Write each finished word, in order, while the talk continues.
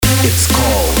It's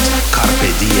called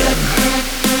Carpe Diem.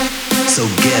 So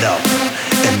get up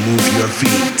and move your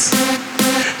feet.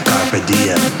 Carpe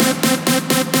Diem.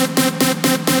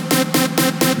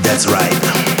 That's right.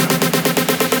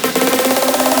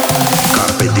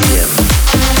 Carpe Diem.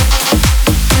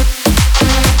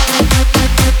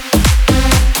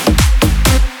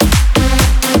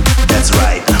 That's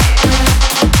right.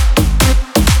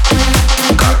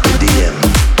 Carpe Diem.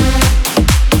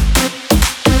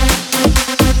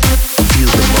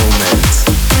 Feel the moment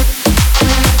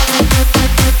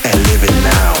and live it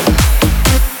now.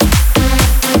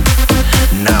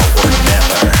 Now or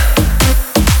never.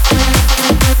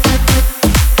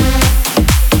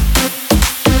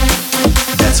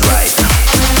 That's right.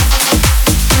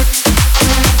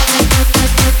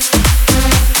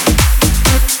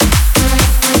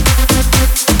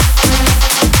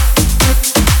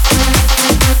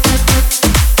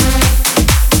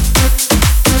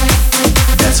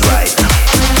 That's right.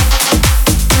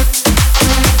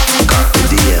 Carpe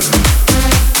Diem.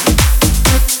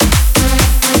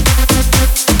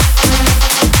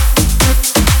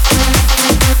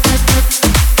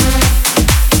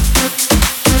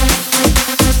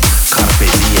 Carpe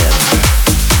Diem.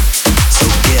 So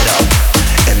get up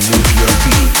and move your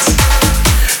feet.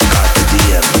 Carpe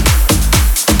Diem.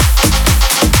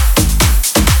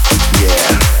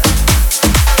 Yeah.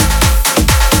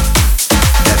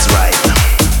 That's right.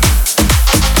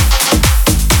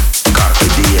 Carpe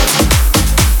Diem.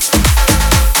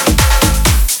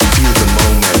 Feel the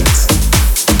moment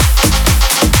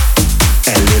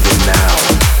and live it now.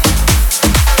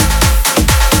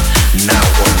 Now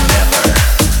or never.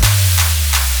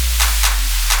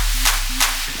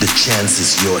 The chance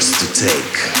is yours to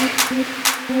take.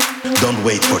 Don't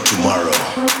wait for tomorrow.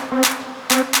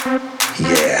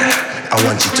 Yeah, I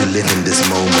want you to live in this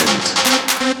moment.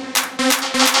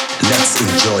 Let's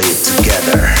enjoy it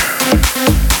together.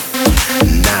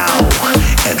 Now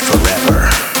and forever.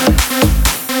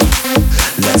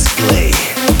 Let's play.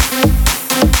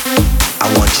 I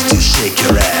want you to shake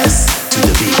your ass to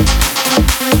the beat.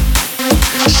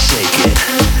 Shake it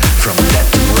from left